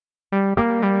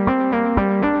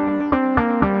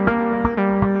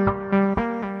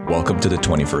welcome to the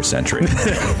 21st century.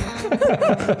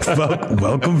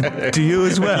 Welcome to you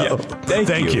as well. Yeah,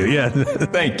 thank you. Yeah.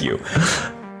 Thank you.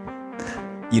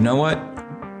 You know what?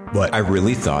 What? I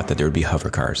really thought that there would be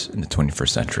hover cars in the 21st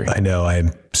century. I know. I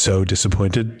am so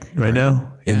disappointed right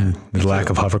now in the lack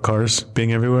of hover cars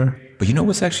being everywhere. But you know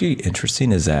what's actually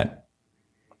interesting is that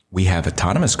we have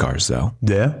autonomous cars, though.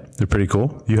 Yeah, they're pretty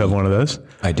cool. You have one of those?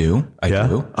 I do. I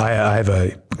do. I have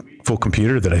a full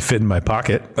computer that I fit in my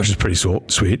pocket, which is pretty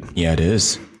sweet. Yeah, it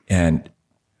is. And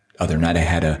other night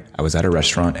I was at a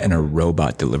restaurant and a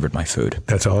robot delivered my food.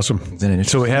 That's awesome. Isn't it interesting?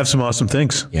 So we have some awesome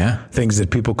things. Yeah. Things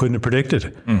that people couldn't have predicted.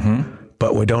 Mm-hmm.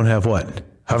 But we don't have what?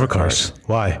 Hover cars.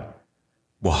 Why?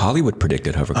 Well, Hollywood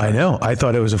predicted hover cars. I know. I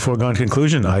thought it was a foregone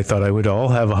conclusion. I thought I would all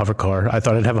have a hover car. I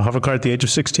thought I'd have a hover car at the age of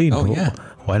 16. Oh, yeah.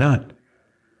 Why not?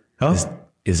 Oh,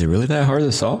 Is it really that hard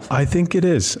to solve? I think it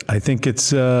is. I think it's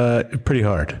pretty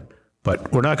hard.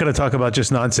 But we're not going to talk about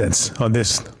just nonsense on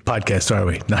this podcast, are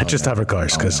we? Not just hover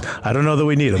cars, because I don't know that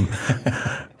we need them.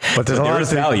 But there's a lot of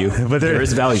value. But there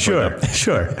is value. Sure.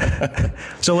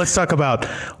 So let's talk about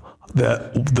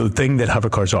the thing that hover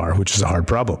cars are, which is a hard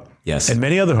problem. Yes. And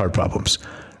many other hard problems.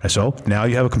 So now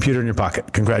you have a computer in your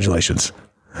pocket. Congratulations.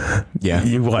 Yeah.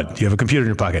 You won. You have a computer in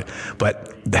your pocket.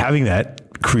 But having that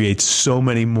creates so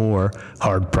many more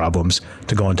hard problems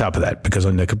to go on top of that, because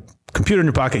on the computer in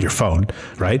your pocket, your phone,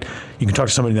 right? You can talk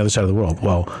to somebody on the other side of the world.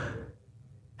 Well,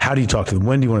 how do you talk to them?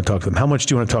 When do you want to talk to them? How much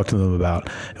do you want to talk to them about?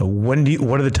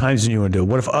 What are the times you want to do it?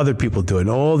 What if other people do it? And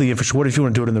all the infrastructure. What if you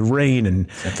want to do it in the rain and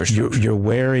you're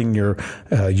wearing your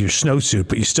snowsuit,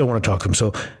 but you still want to talk to them?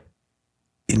 So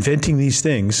inventing these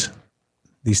things,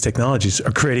 these technologies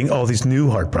are creating all these new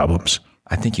hard problems.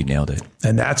 I think you nailed it.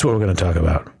 And that's what we're going to talk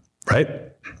about, right?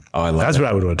 Oh, I love That's that.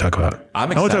 what I would want to talk about. I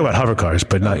want to talk about hover cars,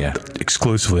 but not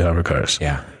exclusively hover cars.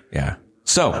 Yeah. Yeah.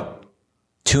 So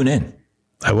tune in.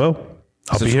 I will.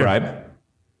 I'll Subscribe. be here.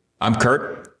 I'm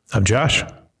Kurt. I'm Josh.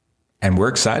 And we're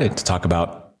excited to talk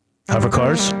about hover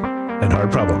cars and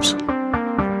hard problems.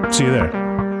 See you there.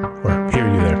 Or hear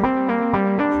you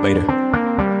there. Later.